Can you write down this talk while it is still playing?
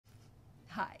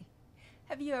Hi.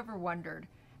 Have you ever wondered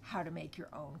how to make your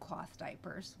own cloth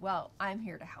diapers? Well, I'm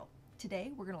here to help.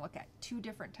 Today we're going to look at two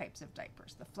different types of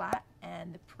diapers, the flat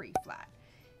and the pre-flat.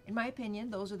 In my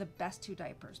opinion, those are the best two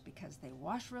diapers because they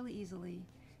wash really easily,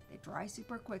 they dry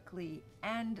super quickly,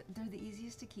 and they're the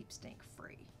easiest to keep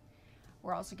stink-free.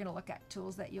 We're also going to look at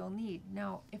tools that you'll need.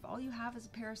 Now, if all you have is a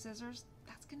pair of scissors,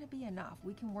 that's going to be enough.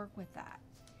 We can work with that.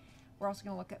 We're also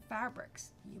going to look at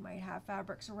fabrics. You might have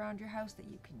fabrics around your house that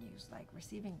you can use, like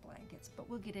receiving blankets, but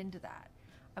we'll get into that.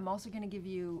 I'm also going to give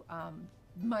you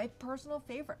my personal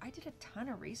favorite. I did a ton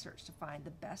of research to find the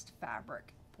best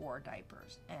fabric for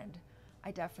diapers, and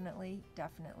I definitely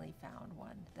found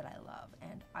one that I love,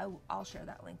 and I'll share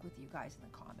that link with you guys in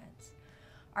the comments.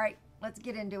 All right, let's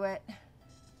get into it.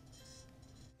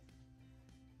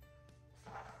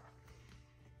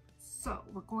 So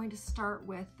we're going to start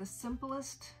with the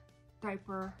simplest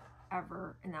diaper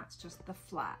ever, and that's just the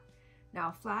flat. Now,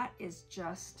 flat is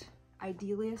just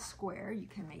ideally a square.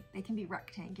 They can be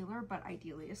rectangular, but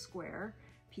ideally a square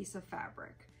piece of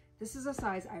fabric. This is a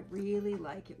size I really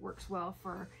like. It works well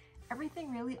for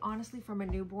everything, really, honestly, from a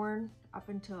newborn up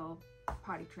until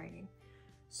potty training.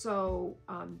 So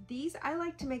these, I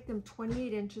like to make them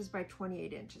 28 inches by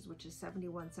 28 inches, which is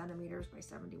 71 centimeters by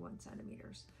 71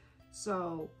 centimeters.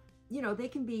 So you know, they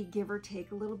can be give or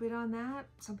take a little bit on that.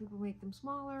 Some people make them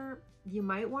smaller. You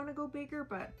might want to go bigger,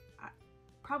 but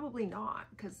probably not,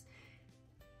 because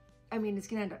I mean, it's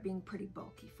gonna end up being pretty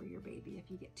bulky for your baby if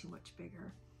you get too much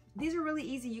bigger. These are really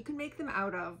easy. You can make them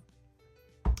out of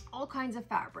all kinds of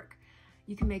fabric.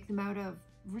 You can make them out of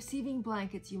receiving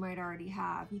blankets you might already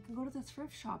have. You can go to the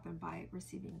thrift shop and buy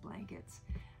receiving blankets.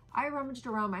 I rummaged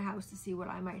around my house to see what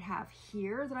I might have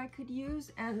here that I could use,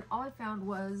 and all I found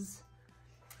was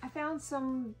I found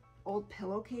some old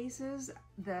pillowcases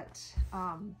that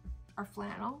are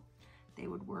flannel. They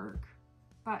would work.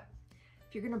 But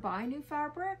if you're gonna buy new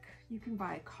fabric, you can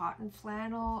buy cotton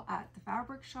flannel at the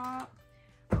fabric shop.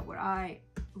 But what I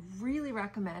really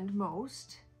recommend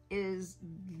most is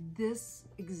this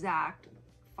exact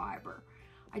fiber.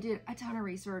 I did a ton of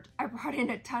research. I brought in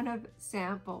a ton of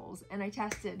samples and I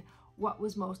tested what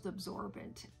was most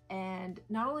absorbent. And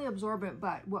not only absorbent,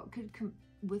 but what could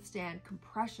withstand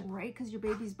compression, right? Because your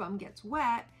baby's bum gets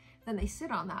wet, then they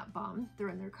sit on that bum, they're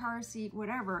in their car seat,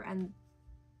 whatever, and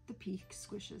the pee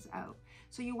squishes out.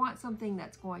 So you want something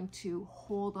that's going to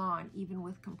hold on even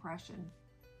with compression.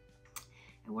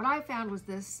 And what I found was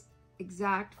this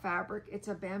exact fabric. It's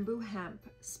a bamboo hemp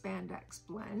spandex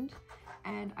blend,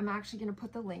 and I'm actually going to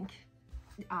put the link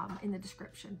in the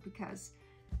description because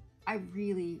I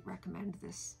really recommend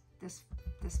this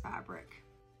fabric.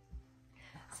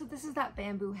 So this is that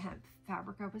bamboo hemp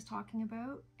fabric I was talking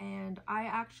about, and I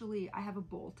have a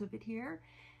bolt of it here,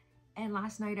 and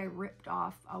last night I ripped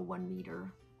off a 1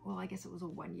 meter, well, I guess it was a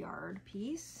 1 yard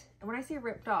piece. And when I say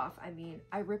ripped off, I mean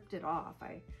I ripped it off.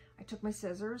 I took my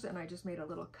scissors and I just made a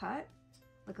little cut,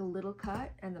 like a little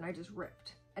cut, and then I just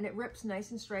ripped, and it rips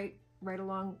nice and straight right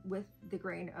along with the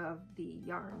grain of the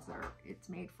yarns that it's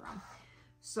made from.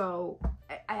 So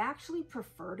I actually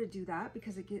prefer to do that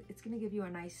because it's going to give you a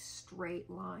nice straight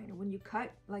line. And when you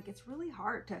cut, like, it's really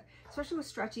hard to, especially with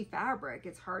stretchy fabric,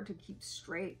 it's hard to keep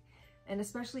straight. And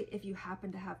especially if you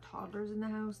happen to have toddlers in the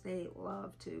house, they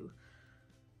love to,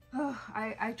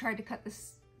 I tried to cut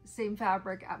this same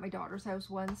fabric at my daughter's house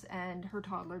once, and her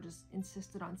toddler just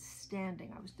insisted on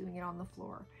standing. I was doing it on the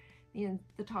floor, and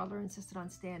the toddler insisted on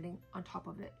standing on top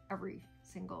of it every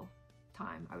single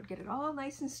time. I would get it all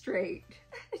nice and straight.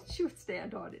 She would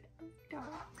stand on it.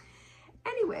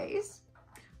 Anyways,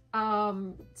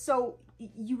 so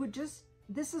you would just,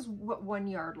 this is what 1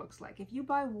 yard looks like. If you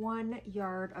buy 1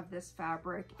 yard of this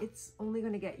fabric, it's only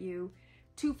going to get you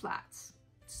 2 flats.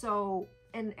 So,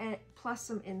 and plus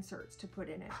some inserts to put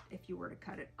in it if you were to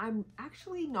cut it. I'm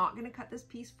actually not going to cut this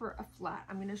piece for a flat.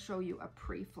 I'm going to show you a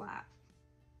pre-flat.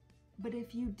 But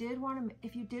if you did want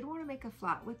to make a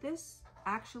flat with this,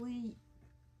 actually,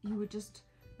 you would just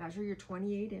measure your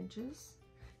 28 inches.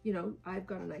 You know, I've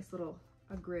got a nice little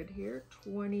grid here,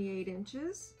 28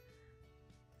 inches.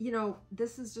 You know,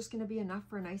 this is just going to be enough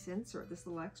for a nice insert, this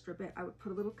little extra bit. I would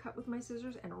put a little cut with my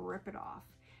scissors and rip it off.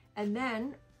 And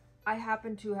then I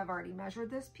happen to have already measured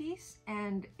this piece,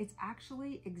 and it's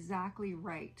actually exactly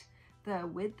right. The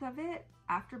width of it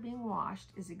after being washed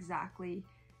is exactly,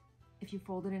 if you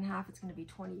fold it in half, it's going to be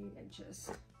 28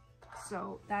 inches.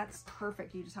 So that's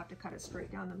perfect. You just have to cut it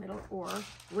straight down the middle or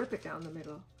rip it down the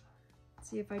middle.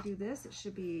 See, if I do this, it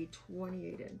should be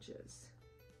 28 inches.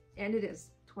 And it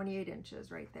is 28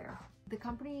 inches right there. The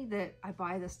company that I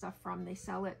buy this stuff from, they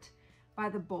sell it by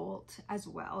the bolt as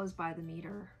well as by the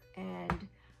meter. And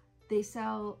They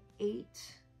sell 8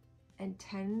 and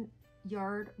 10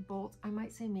 yard bolts. I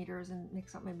might say meters and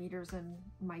mix up my meters and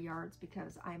my yards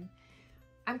because I'm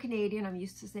Canadian. I'm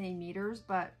used to saying meters,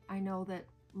 but I know that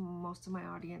most of my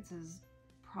audience is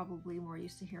probably more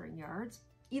used to hearing yards.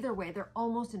 Either way, they're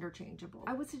almost interchangeable.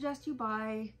 I would suggest you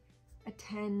buy a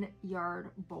 10 yard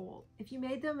bolt. If you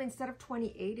made them instead of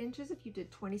 28 inches, if you did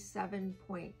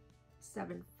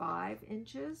 27.75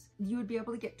 inches, you would be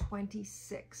able to get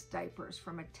 26 diapers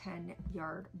from a 10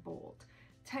 yard bolt.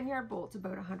 10 yard bolt's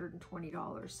about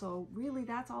 $120. So really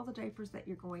that's all the diapers that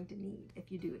you're going to need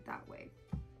if you do it that way.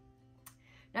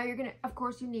 Now you're gonna, of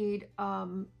course you need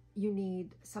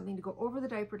something to go over the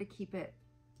diaper to keep it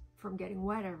from getting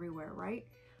wet everywhere, right?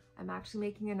 I'm actually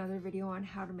making another video on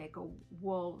how to make a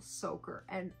wool soaker,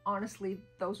 and honestly,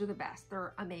 those are the best.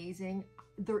 They're amazing.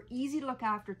 They're easy to look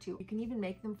after too. You can even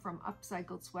make them from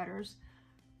upcycled sweaters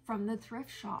from the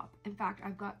thrift shop. In fact,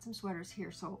 I've got some sweaters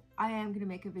here, so I am gonna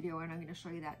make a video and I'm gonna show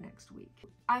you that next week.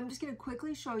 I'm just gonna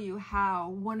quickly show you how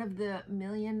one of the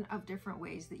million of different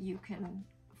ways that you can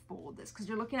fold this, because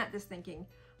you're looking at this thinking,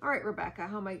 all right, Rebecca,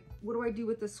 what do I do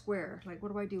with the square? Like,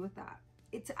 what do I do with that?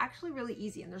 It's actually really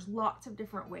easy, and there's lots of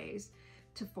different ways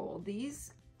to fold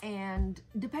these, and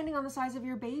depending on the size of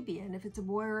your baby and if it's a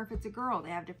boy or if it's a girl, they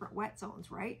have different wet zones,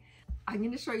 right? I'm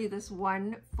going to show you this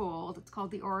one fold. It's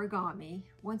called the origami.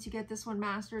 Once you get this one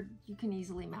mastered, you can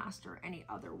easily master any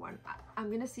other one. I'm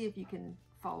going to see if you can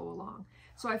follow along.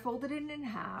 So I folded it in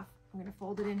half. I'm going to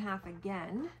fold it in half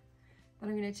again. Then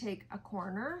I'm going to take a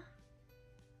corner,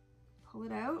 pull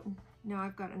it out. Now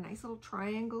I've got a nice little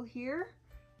triangle here.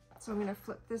 So I'm going to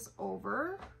flip this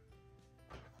over.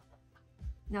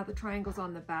 Now the triangle's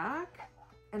on the back,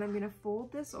 and I'm going to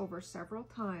fold this over several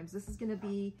times. This is going to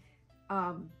be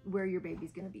where your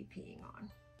baby's going to be peeing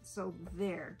on. So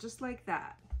there, just like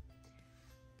that.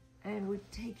 And we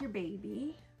take your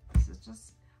baby. This is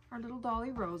just our little Dolly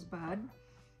Rosebud.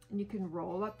 And you can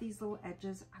roll up these little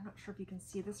edges. I'm not sure if you can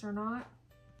see this or not.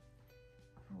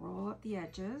 Roll up the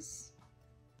edges.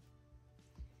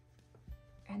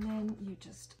 And then you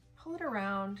just pull it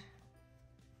around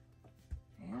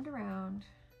and around.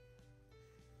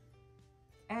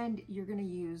 And you're gonna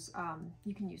use,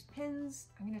 you can use pins.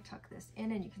 I'm gonna tuck this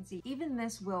in, and you can see even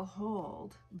this will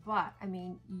hold, but I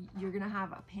mean, you're gonna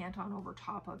have a pant on over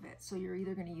top of it. So you're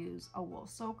either gonna use a wool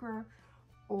soaker,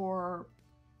 or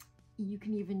you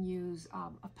can even use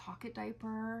a pocket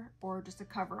diaper or just a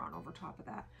cover on over top of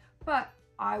that. But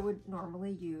I would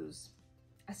normally use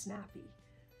a snappy.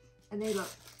 And they're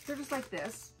just like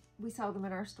this. We sell them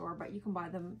in our store, but you can buy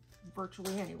them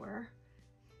virtually anywhere.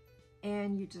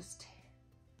 And you just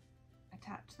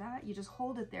attach that. You just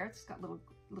hold it there. It's got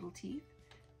little teeth.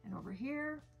 And over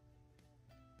here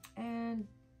and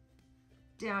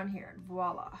down here.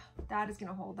 Voila. That is going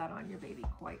to hold that on your baby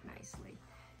quite nicely.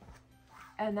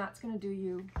 And that's going to do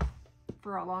you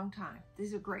for a long time.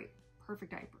 These are great,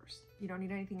 perfect diapers. You don't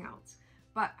need anything else.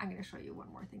 But I'm going to show you one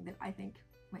more thing that I think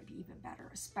might be even better,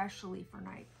 especially for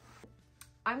night.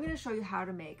 I'm going to show you how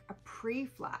to make a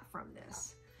pre-flat from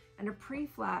this. And a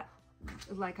pre-flat,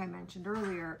 like I mentioned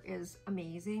earlier, is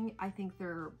amazing. I think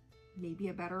they're maybe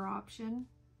a better option,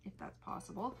 if that's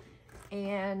possible.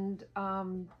 And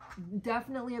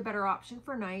definitely a better option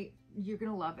for night. You're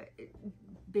going to love it.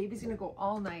 Baby's going to go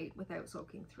all night without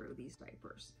soaking through these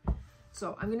diapers.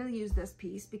 So I'm going to use this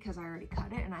piece because I already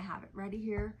cut it and I have it ready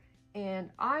here.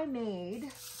 And I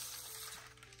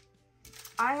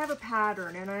have a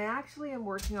pattern, and I actually am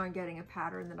working on getting a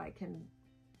pattern that I can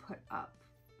put up,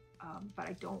 but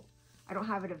I don't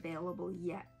have it available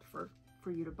yet for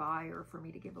you to buy or for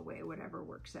me to give away, whatever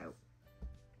works out.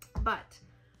 But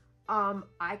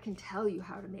I can tell you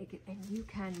how to make it, and you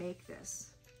can make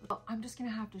this. Well, I'm just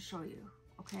gonna have to show you,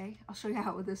 okay? I'll show you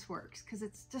how this works, because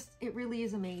it really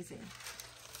is amazing.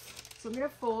 So I'm gonna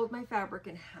fold my fabric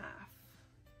in half.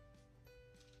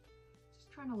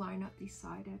 Just trying to line up these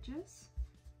side edges.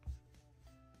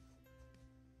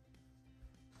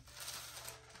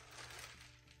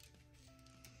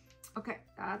 Okay,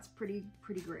 that's pretty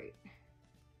great.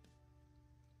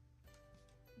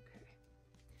 Okay,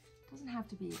 doesn't have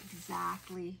to be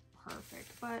exactly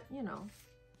perfect, but you know,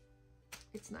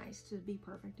 it's nice to be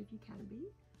perfect if you can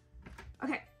be.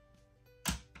 Okay,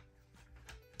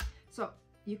 so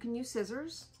you can use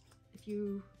scissors. If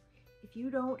you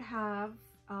don't have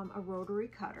a rotary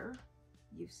cutter,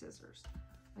 use scissors.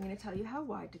 I'm going to tell you how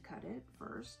wide to cut it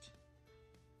first.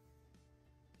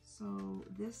 So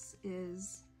this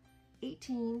is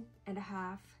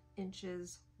 18.5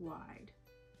 inches wide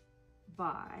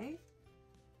by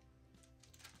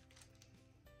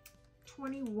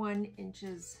 21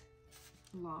 inches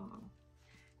long.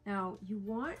 Now you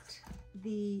want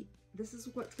this is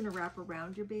what's going to wrap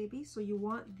around your baby. So you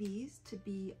want these to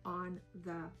be on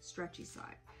the stretchy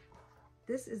side.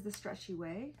 This is the stretchy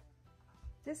way.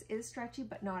 This is stretchy,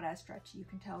 but not as stretchy. You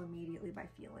can tell immediately by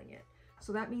feeling it.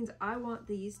 So that means I want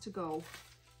these to go,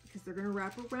 because they're going to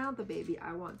wrap around the baby,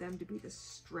 I want them to be the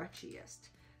stretchiest.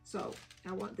 So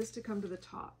I want this to come to the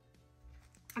top.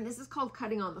 And this is called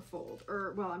cutting on the fold,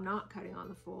 or well, I'm not cutting on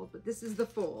the fold, but this is the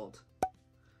fold.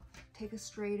 Take a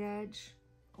straight edge,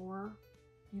 or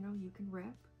you know, you can rip.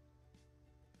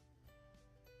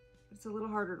 It's a little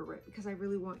harder to rip because I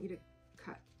really want you to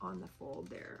cut on the fold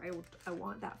there. I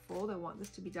want that fold. I want this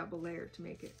to be double layered to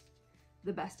make it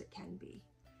the best it can be.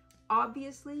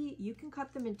 Obviously, you can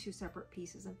cut them in 2 separate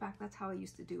pieces. In fact, that's how I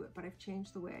used to do it, but I've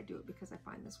changed the way I do it because I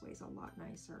find this way is a lot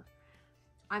nicer.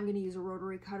 I'm going to use a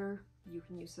rotary cutter. You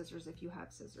can use scissors if you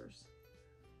have scissors.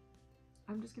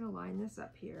 I'm just going to line this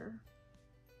up here.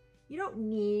 You don't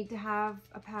need to have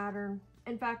a pattern.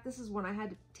 In fact, this is when I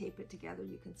had to tape it together.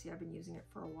 You can see I've been using it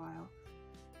for a while.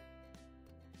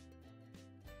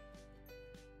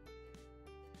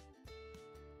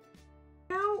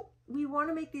 Now we want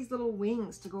to make these little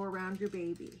wings to go around your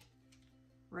baby,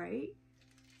 right?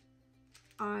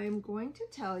 I'm going to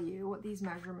tell you what these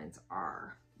measurements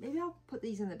are. Maybe I'll put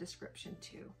these in the description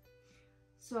too.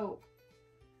 So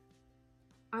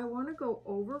I want to go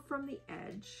over from the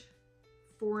edge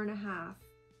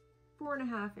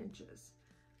 4.5 inches,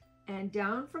 and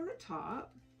down from the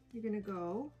top you're going to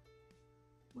go,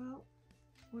 well,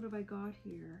 what have I got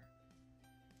here?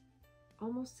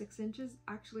 Almost 6 inches.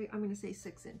 Actually, I'm going to say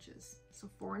 6 inches. So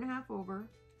 4.5 over,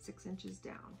 6 inches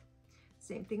down.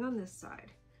 Same thing on this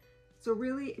side. So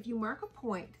really, if you mark a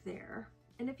point there,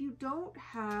 and if you don't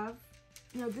have,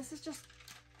 you know, this is just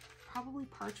probably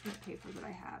parchment paper that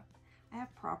I have. I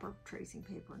have proper tracing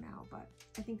paper now, but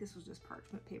I think this was just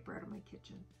parchment paper out of my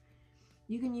kitchen.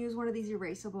 You can use one of these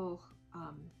erasable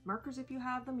markers if you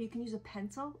have them. You can use a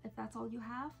pencil if that's all you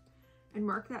have, and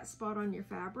mark that spot on your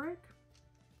fabric.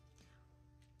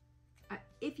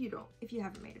 If you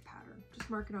haven't made a pattern, just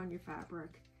mark it on your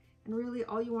fabric. And really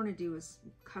all you want to do is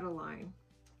cut a line.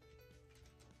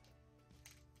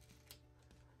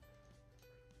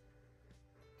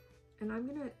 And I'm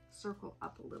going to circle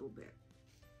up a little bit.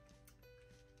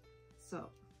 So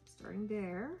starting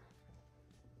there,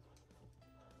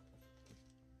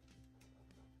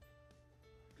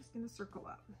 I'm just going to circle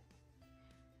up.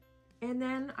 And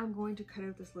then I'm going to cut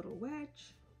out this little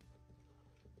wedge.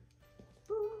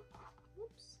 Boom.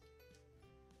 Oops.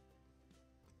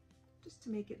 Just to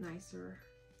make it nicer.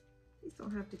 These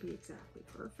don't have to be exactly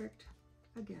perfect.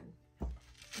 Again.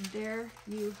 And there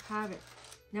you have it.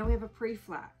 Now we have a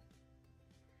pre-flat.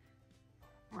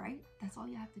 Right? That's all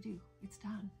you have to do. It's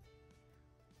done.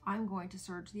 I'm going to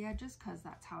serge the edges because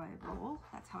that's how I roll.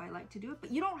 That's how I like to do it.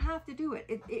 But you don't have to do it.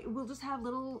 It will just have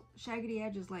little shaggy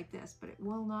edges like this, but it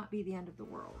will not be the end of the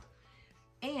world.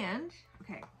 And,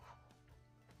 okay,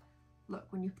 look,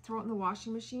 when you throw it in the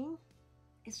washing machine,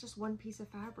 it's just one piece of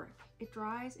fabric. It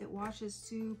dries, it washes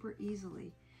super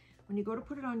easily. When you go to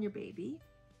put it on your baby,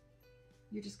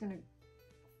 you're just gonna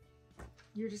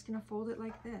fold it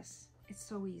like this. It's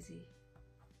so easy.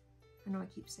 I know I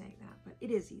keep saying that, but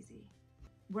it is easy.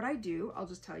 What I do, I'll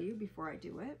just tell you before I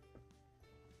do it,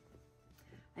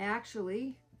 I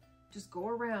actually just go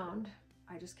around,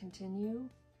 I just continue,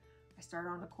 I start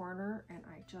on the corner and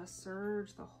I just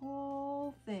serge the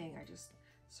whole thing. I just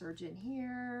serge in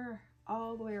here,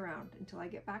 all the way around until I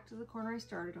get back to the corner I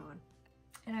started on.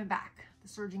 And I'm back. The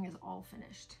serging is all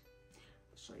finished.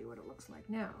 I'll show you what it looks like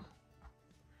now.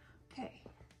 Okay,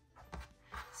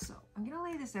 so I'm gonna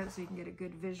lay this out so you can get a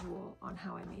good visual on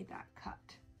how I made that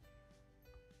cut.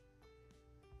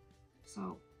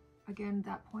 So again,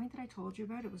 that point that I told you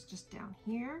about, it was just down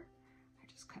here. I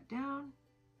just cut down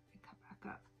and cut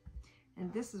back up.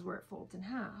 And this is where it folds in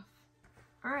half.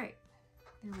 All right,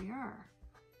 there we are.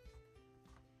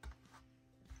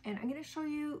 And I'm gonna show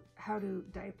you how to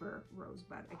diaper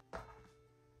Rosebud.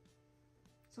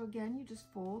 So again, you just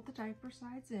fold the diaper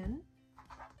sides in.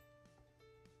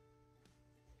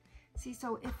 See,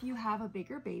 so if you have a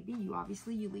bigger baby, you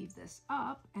leave this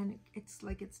up and it's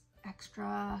like it's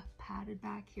extra padded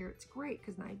back here. It's great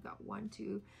because now you've got 1,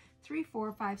 2, 3,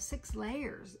 4, 5, 6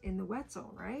 layers in the wet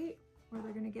zone, right? Where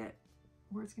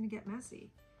it's gonna get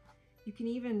messy. You can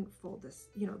even fold this,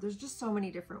 you know, there's just so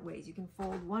many different ways. You can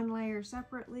fold one layer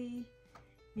separately.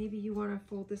 Maybe you want to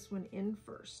fold this one in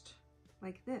first,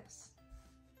 like this,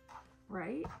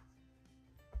 right?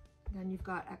 Then you've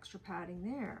got extra padding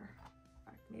there. In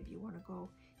fact, maybe you want to go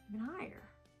even higher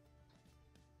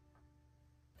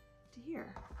to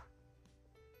here.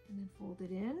 And then fold it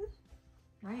in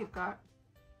Now you've got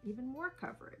even more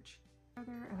coverage. And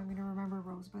I'm gonna remember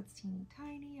Rosebud's teeny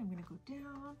tiny. I'm gonna go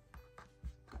down.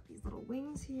 Got these little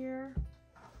wings here.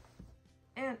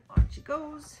 And on she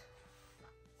goes.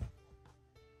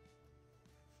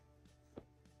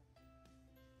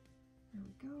 There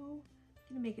we go.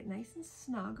 Gonna make it nice and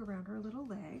snug around her little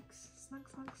legs. Snug,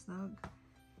 snug, snug.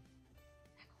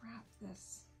 And wrap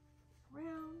this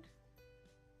around.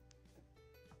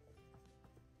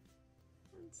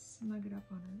 And snug it up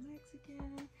on her legs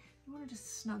again. You want to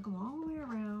just snug them all the way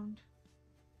around.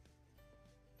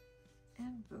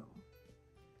 And boom.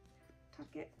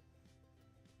 Tuck it.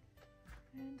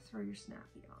 And throw your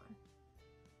snappy on.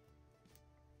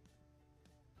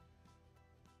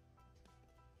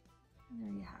 And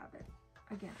there you have it.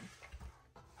 Again,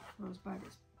 Rosebud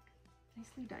is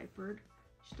nicely diapered.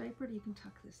 She's diapered. You can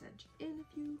tuck this edge in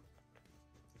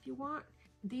if you want.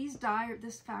 This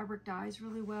fabric dyes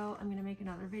really well. I'm going to make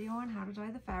another video on how to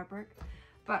dye the fabric,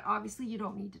 but obviously you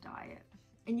don't need to dye it.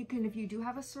 And you can, if you do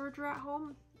have a serger at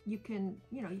home, you can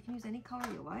use any color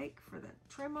you like for the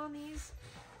trim on these.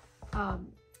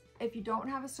 If you don't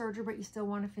have a serger but you still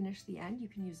want to finish the end, you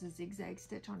can use a zigzag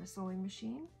stitch on a sewing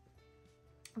machine.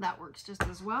 That works just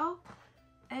as well.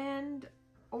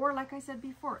 Or like I said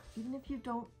before, even if you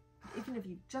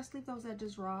just leave those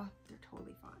edges raw, they're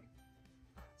totally fine.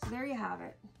 So there you have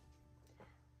it.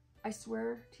 I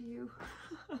swear to you,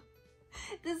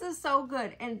 this is so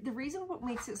good. And the reason what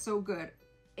makes it so good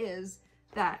is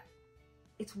that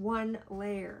it's one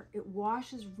layer. It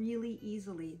washes really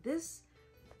easily. This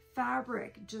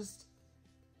fabric just,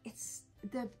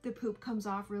 the poop comes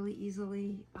off really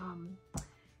easily.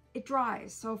 It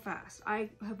dries so fast. I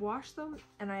have washed them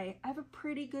and I have a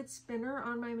pretty good spinner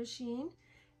on my machine.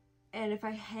 And if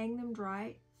I hang them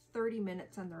dry, 30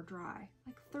 minutes and they're dry.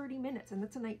 Like 30 minutes, and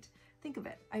that's a night, think of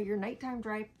it, your nighttime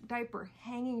diaper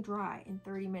hanging dry in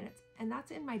 30 minutes. And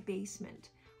that's in my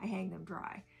basement. I hang them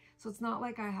dry. So it's not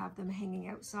like I have them hanging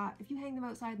outside. If you hang them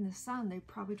outside in the sun, they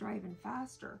probably dry even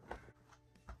faster.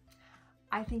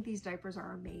 I think these diapers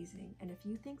are amazing. And if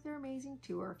you think they're amazing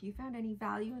too, or if you found any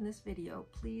value in this video,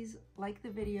 please like the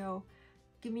video,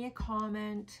 give me a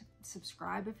comment,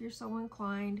 subscribe if you're so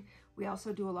inclined. We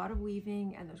also do a lot of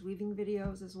weaving, and there's weaving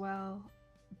videos as well.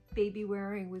 Baby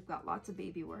wearing, we've got lots of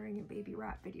baby wearing and baby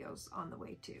wrap videos on the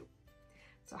way too.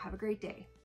 So have a great day.